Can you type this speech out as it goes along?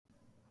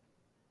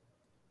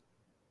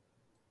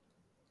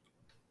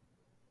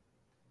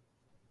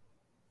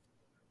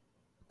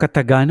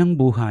Kataga ng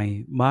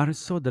Buhay,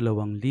 Marso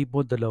 2024.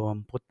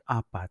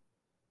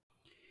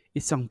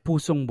 Isang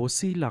pusong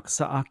busilak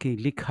sa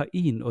aki'y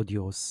likhain, O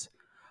Diyos,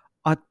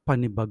 at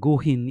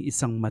panibaguhin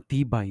isang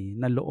matibay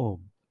na loob.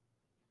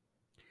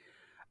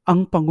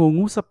 Ang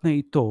pangungusap na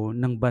ito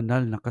ng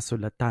banal na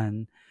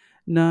kasulatan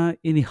na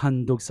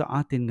inihandog sa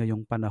atin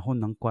ngayong panahon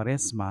ng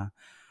Kwaresma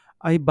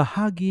ay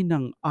bahagi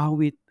ng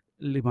Awit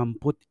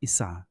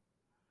 51.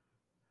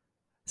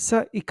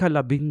 Sa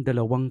ika-12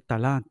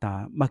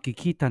 talata,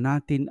 makikita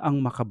natin ang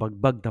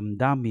makabagbag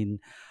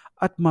damdamin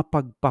at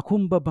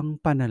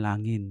mapagpakumbabang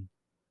panalangin.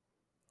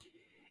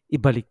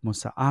 Ibalik mo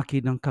sa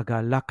akin ang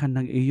kagalakan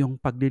ng iyong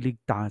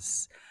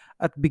pagliligtas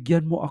at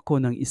bigyan mo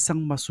ako ng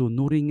isang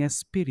masunuring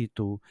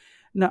espiritu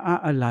na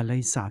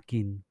aalalay sa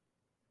akin.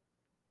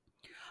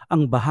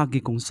 Ang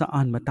bahagi kung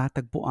saan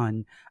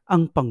matatagpuan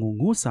ang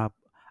pangungusap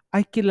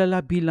ay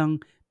kilala bilang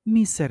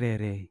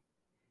miserere,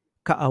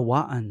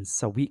 kaawaan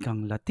sa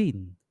wikang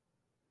Latin.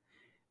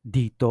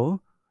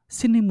 Dito,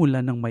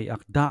 sinimulan ng may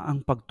akda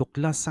ang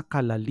pagtuklas sa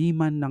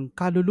kalaliman ng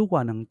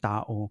kaluluwa ng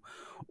tao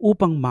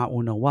upang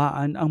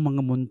maunawaan ang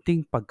mga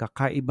munting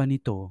pagkakaiba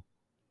nito.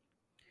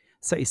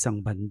 Sa isang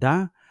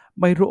banda,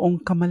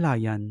 mayroong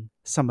kamalayan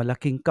sa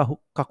malaking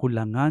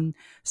kakulangan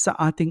sa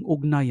ating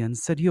ugnayan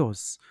sa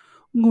Diyos,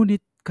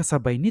 ngunit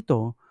kasabay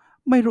nito,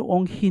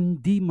 mayroong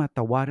hindi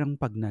matawarang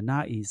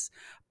pagnanais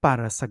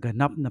para sa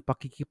ganap na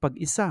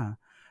pakikipag-isa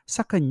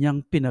sa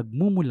kanyang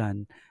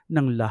pinagmumulan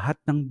ng lahat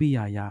ng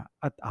biyaya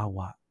at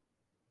awa.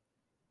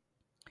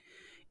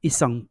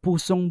 Isang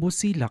pusong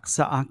busilak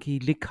sa aki'y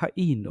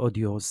likhain, O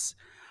Diyos,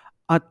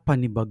 at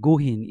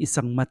panibaguhin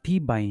isang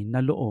matibay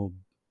na loob.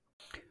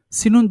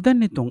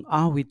 Sinundan nitong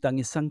awit ang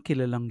isang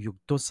kilalang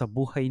yugto sa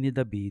buhay ni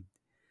David.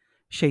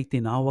 Siya'y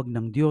tinawag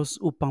ng Diyos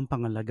upang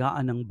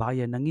pangalagaan ang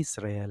bayan ng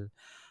Israel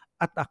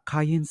at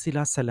akayin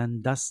sila sa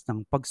landas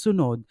ng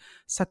pagsunod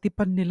sa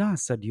tipan nila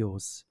sa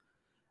Diyos.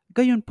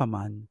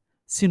 Gayunpaman,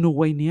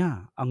 sinuway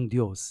niya ang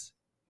Diyos.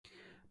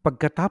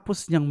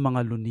 Pagkatapos niyang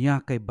mga lunya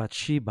kay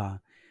Bathsheba,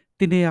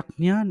 tiniyak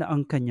niya na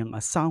ang kanyang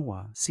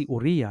asawa, si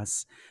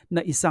Urias,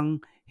 na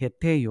isang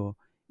Heteo,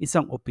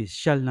 isang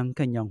opisyal ng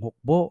kanyang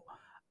hukbo,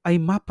 ay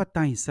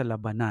mapatay sa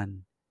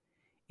labanan.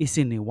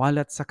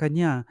 Isiniwalat sa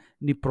kanya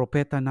ni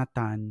Propeta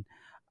Nathan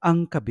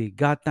ang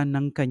kabigatan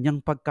ng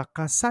kanyang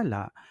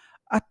pagkakasala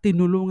at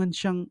tinulungan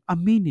siyang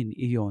aminin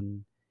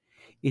iyon.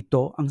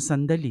 Ito ang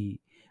sandali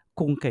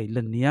kung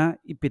kailan niya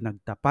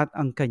ipinagtapat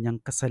ang kanyang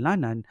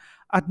kasalanan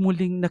at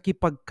muling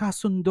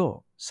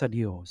nakipagkasundo sa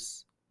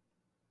Diyos.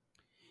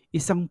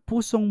 Isang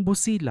pusong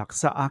busilak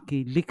sa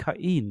aki'y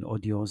likhain, O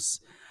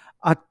Diyos,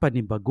 at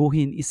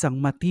panibaguhin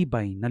isang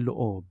matibay na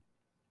loob.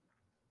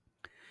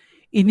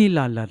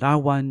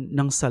 Inilalarawan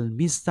ng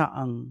salmista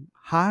ang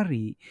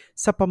hari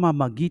sa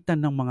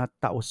pamamagitan ng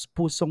mga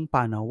taos-pusong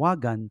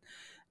panawagan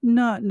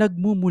na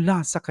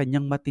nagmumula sa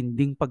kanyang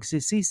matinding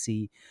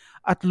pagsisisi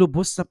at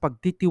lubos na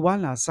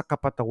pagtitiwala sa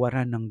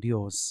kapatawaran ng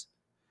Diyos.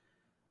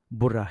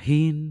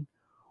 Burahin,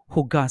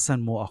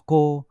 hugasan mo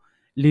ako,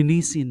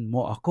 linisin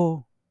mo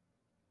ako.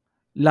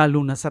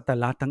 Lalo na sa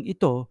talatang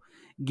ito,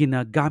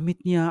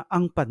 ginagamit niya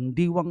ang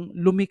pandiwang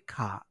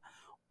lumikha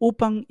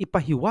upang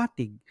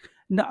ipahiwatig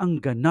na ang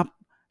ganap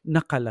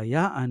na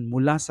kalayaan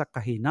mula sa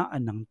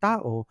kahinaan ng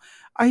tao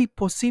ay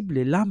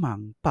posible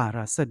lamang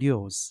para sa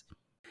Diyos.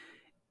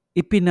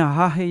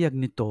 Ipinahahayag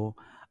nito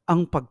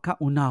ang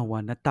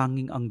pagkaunawa na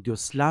tanging ang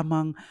Diyos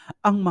lamang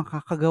ang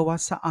makakagawa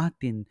sa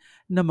atin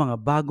ng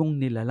mga bagong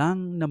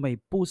nilalang na may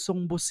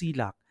pusong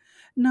busilak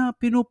na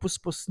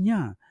pinupuspos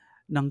niya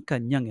ng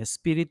kanyang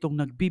espiritong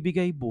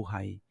nagbibigay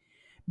buhay.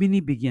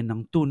 Binibigyan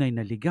ng tunay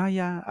na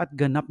ligaya at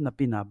ganap na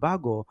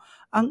pinabago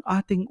ang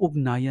ating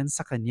ugnayan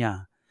sa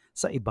Kanya,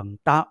 sa ibang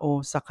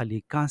tao, sa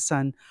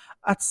kalikasan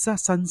at sa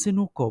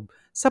sansinukob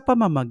sa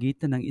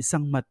pamamagitan ng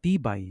isang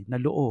matibay na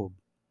loob.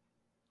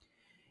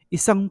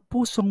 Isang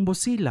pusong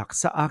busilak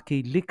sa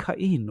aki'y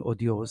likhain, O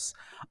Diyos,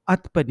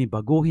 at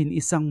panibaguhin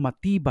isang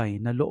matibay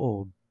na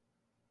loob.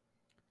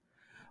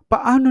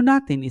 Paano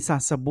natin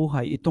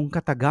isasabuhay itong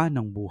kataga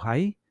ng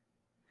buhay?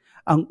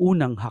 Ang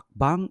unang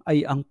hakbang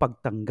ay ang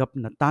pagtanggap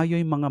na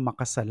tayo'y mga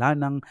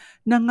makasalanang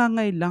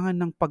nangangailangan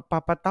ng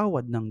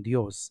pagpapatawad ng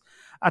Diyos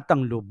at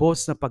ang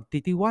lubos na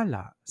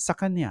pagtitiwala sa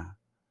Kanya.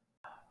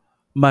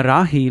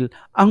 Marahil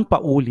ang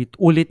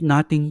paulit-ulit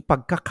nating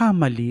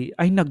pagkakamali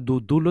ay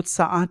nagdudulot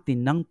sa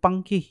atin ng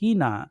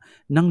panghihina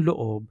ng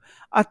loob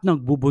at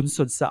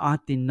nagbubunsod sa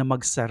atin na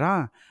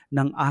magsara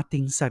ng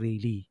ating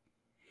sarili.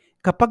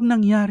 Kapag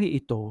nangyari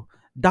ito,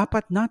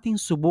 dapat nating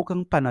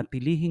subukang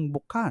panatilihing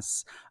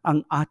bukas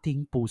ang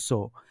ating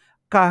puso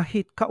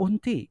kahit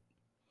kaunti.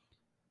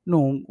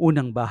 Noong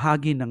unang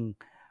bahagi ng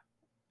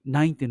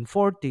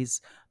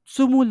 1940s,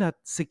 sumulat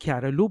si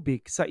Chiara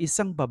Lubick sa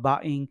isang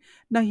babaeng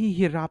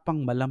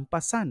nahihirapang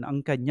malampasan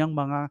ang kanyang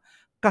mga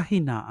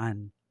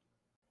kahinaan.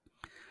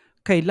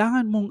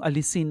 Kailangan mong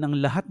alisin ang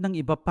lahat ng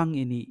iba pang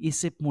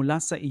iniisip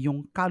mula sa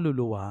iyong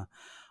kaluluwa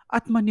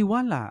at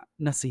maniwala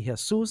na si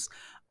Jesus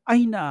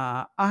ay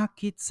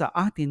naaakit sa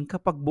atin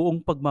kapag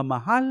buong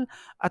pagmamahal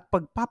at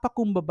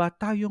pagpapakumbaba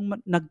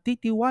tayong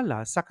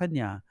nagtitiwala sa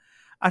Kanya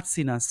at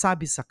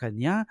sinasabi sa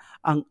Kanya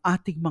ang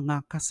ating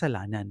mga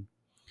kasalanan.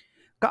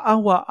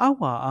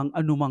 Kaawa-awa ang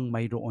anumang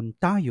mayroon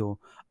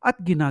tayo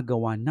at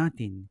ginagawa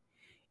natin.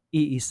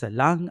 Iisa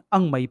lang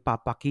ang may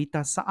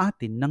papakita sa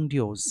atin ng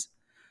Diyos,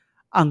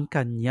 ang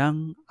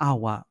Kanyang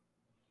awa.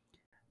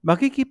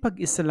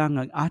 Makikipag-isa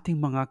lang ang ating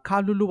mga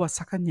kaluluwa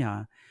sa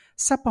Kanya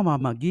sa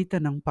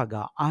pamamagitan ng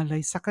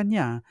pag-aalay sa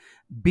Kanya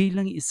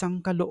bilang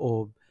isang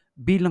kaloob,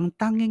 bilang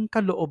tanging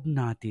kaloob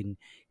natin,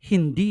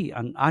 hindi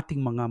ang ating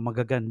mga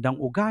magagandang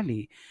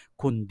ugali,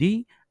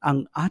 kundi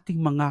ang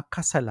ating mga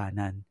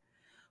kasalanan.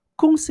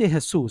 Kung si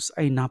Jesus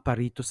ay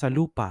naparito sa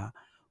lupa,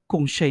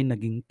 kung siya'y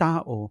naging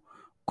tao,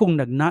 kung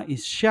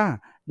nagnais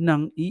siya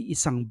ng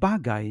iisang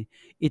bagay,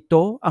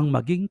 ito ang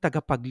maging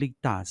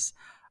tagapagligtas,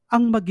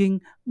 ang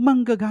maging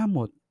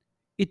manggagamot.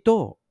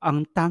 Ito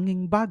ang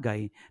tanging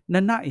bagay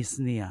na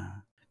nais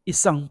niya.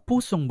 Isang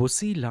pusong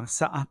busilak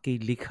sa aki'y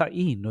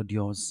likhain, o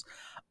Diyos,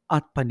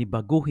 at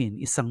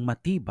panibaguhin isang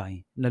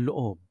matibay na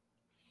loob.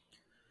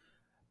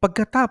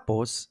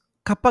 Pagkatapos,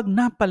 kapag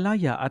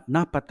napalaya at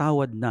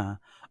napatawad na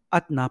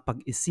at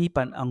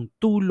napag-isipan ang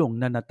tulong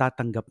na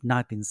natatanggap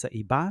natin sa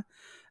iba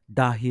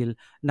dahil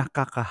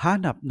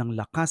nakakahanap ng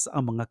lakas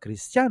ang mga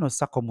Kristiyano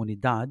sa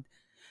komunidad,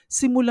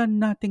 simulan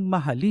nating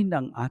mahalin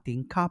ang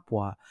ating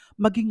kapwa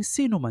maging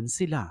sino man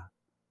sila.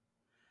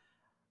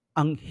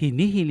 Ang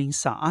hinihiling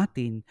sa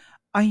atin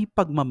ay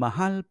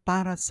pagmamahal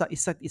para sa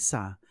isa't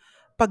isa,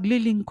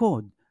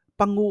 paglilingkod,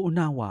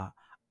 panguunawa,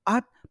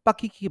 at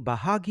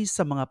pakikibahagi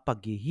sa mga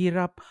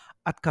paghihirap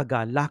at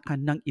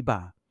kagalakan ng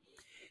iba.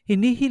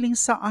 Hinihiling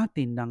sa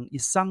atin ng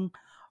isang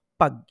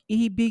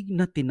pag-ibig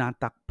na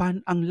tinatakpan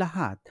ang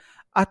lahat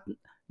at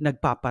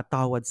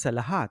nagpapatawad sa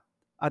lahat,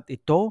 at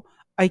ito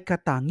ay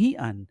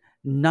katangian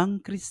ng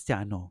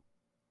Kristiyano.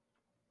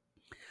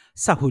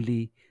 Sa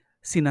huli,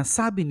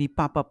 sinasabi ni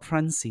Papa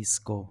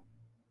Francisco,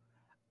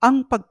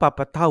 ang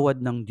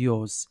pagpapatawad ng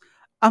Diyos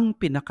ang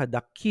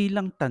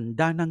pinakadakilang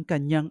tanda ng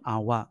kanyang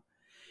awa.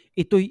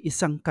 Ito'y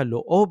isang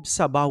kaloob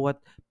sa bawat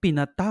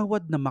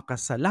pinatawad na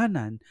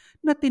makasalanan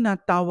na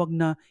tinatawag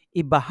na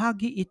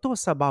ibahagi ito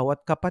sa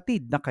bawat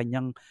kapatid na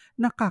kanyang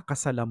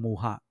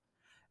nakakasalamuha.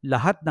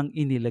 Lahat ng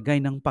inilagay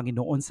ng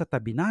Panginoon sa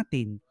tabi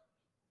natin,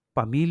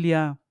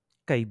 pamilya,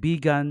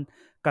 kaibigan,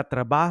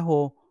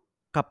 katrabaho,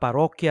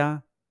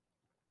 kaparokya,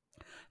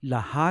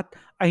 lahat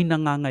ay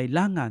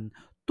nangangailangan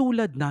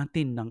tulad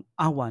natin ng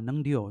awa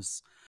ng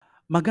Diyos.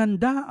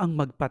 Maganda ang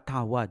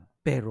magpatawad,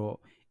 pero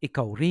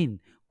ikaw rin,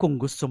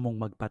 kung gusto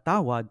mong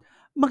magpatawad,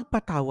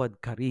 magpatawad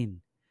ka rin.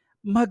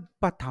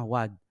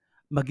 Magpatawad,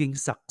 maging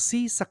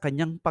saksi sa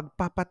kanyang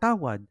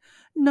pagpapatawad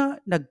na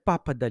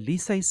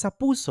nagpapadalisay sa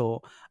puso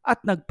at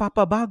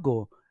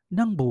nagpapabago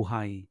ng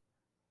buhay.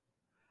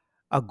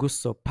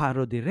 Augusto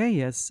Paro de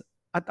Reyes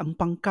at ang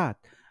pangkat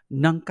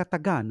ng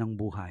Kataga ng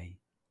Buhay.